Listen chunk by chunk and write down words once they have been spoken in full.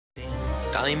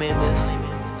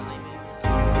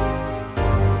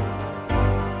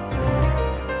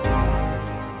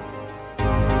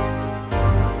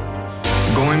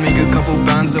Go and make a couple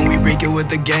bounds and we break it with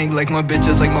the gang. Like my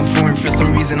bitches, like my foreign. For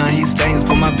some reason I hate stains.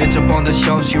 Put my bitch up on the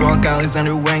shelf. She rock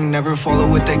Alexander Wang. Never follow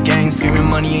with the gang. Screaming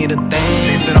money ain't a thing.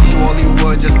 They said I'm too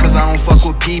Hollywood just cause I don't fuck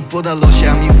with people. That little shit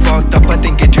had me fucked up. I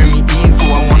think it turned me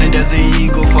evil. I wanted as an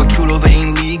eagle. Fuck Trudeau, they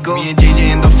ain't legal. Me and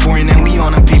JJ in the foreign and we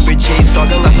on a paper chase. Dog,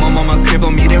 I left my mama crib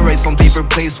on me to write some paper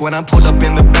place. When I pulled up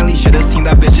in the belly, should've seen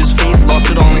that bitch's face. Lost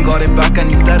it all and got it back. I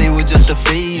knew that it was just a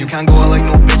phase. You can't go out like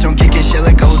no bitch. I'm kicking shit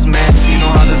like I was messy. You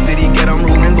know how the city get, I'm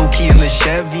rolling low-key in the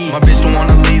Chevy. My bitch don't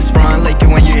wanna lace front, like it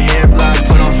when your hair black.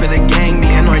 Put on for the gang, me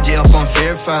and RJ up on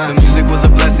Fairfax. The music was a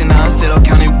blessing, now I sit out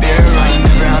counting beer. I ain't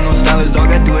never had no stylist,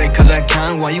 dog, I do it cause I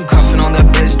can. Why you cuffing on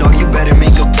that bitch, dog, you better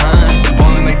make a plan.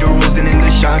 Ballin' like the Rosen in the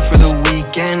shot for the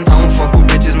weekend. I don't fuck with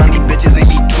bitches, man, these bitches, they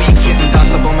be tweaking. Put some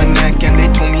dots up on my neck and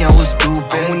they told me I was stupid.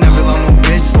 I would never love no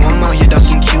bitch, so I'm out here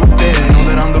ducking Cupid. I know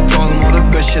that I'm the problem, all the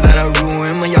good shit that I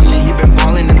ruin. My youngin', he been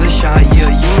ballin' in the shot, yeah,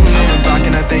 you know. I'm back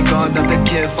and I thank God that the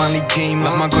kid finally came.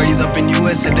 Left my Cardi's up in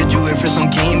US, said that you live for some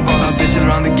game balls. Top bitches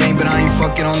around the game, but I ain't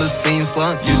fucking on the same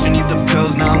sluts. Used to need the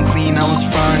pills, now I'm clean, I was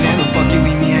frontin'. The fuck you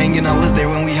leave me hanging, I was there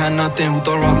when we had nothing. Who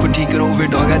thought Rock would take it over,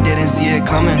 dog, I didn't see it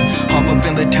coming. Hop up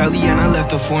in the telly and I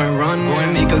left a foreign run. Go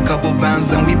and make a couple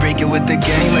bounds and we break it with the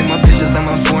gang. Like my bitches and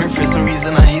my foreign, for some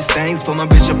reason I hate stanks. Put my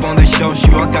bitch up on the shelf, she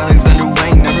rock Alexander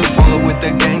Wang. Never follow with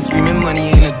the gang, screaming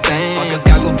money ain't a thing. Fuck a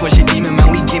sky, go push a demon, man,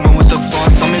 we came in with the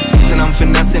floss. I'm in suits and I'm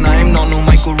finessing, I am not no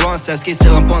Michael Ross. SK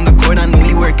still up on the court, I know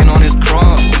he working on his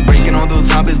cross. Breaking all those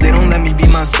habits, they don't let me be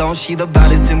myself. She the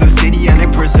baddest in the city and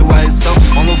in person by itself.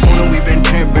 On the phone and we been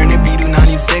turned, burning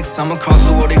B296. I'm across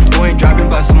the world exploring, driving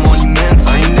by some monuments.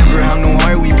 I ain't never have no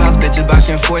heart, we pass bitches back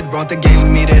and forth. Brought the game, we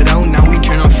made it out, now we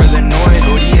turn up for the north.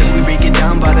 OD if we break it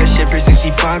down, buy that shit for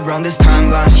 65. Round this time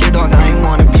last year, dog, I ain't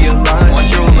wanna be alive.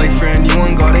 Watch your old like for a new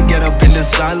one, gotta get up in the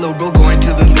silo. Bro, going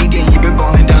to the league and he been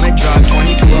balling down a drive.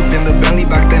 22 up in the belly,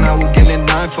 back then I would get it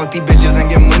 9. Fuck these bitches and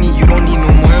get money, you don't need no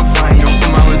more advice. Drove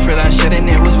some hours for that shit and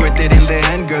it was worth it in the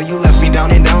end. Girl, you left me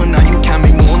down and down, now you can't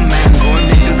make no amends. Go and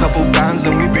make a couple bands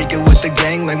and we break it with the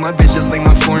gang. Like my bitches, like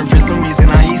my foreign, for some reason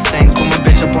I hate stanks. Put my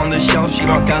bitch up on the shelf, she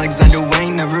rock Alexander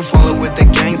Wang. Never follow with the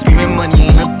gang, screaming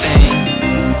money ain't a thing.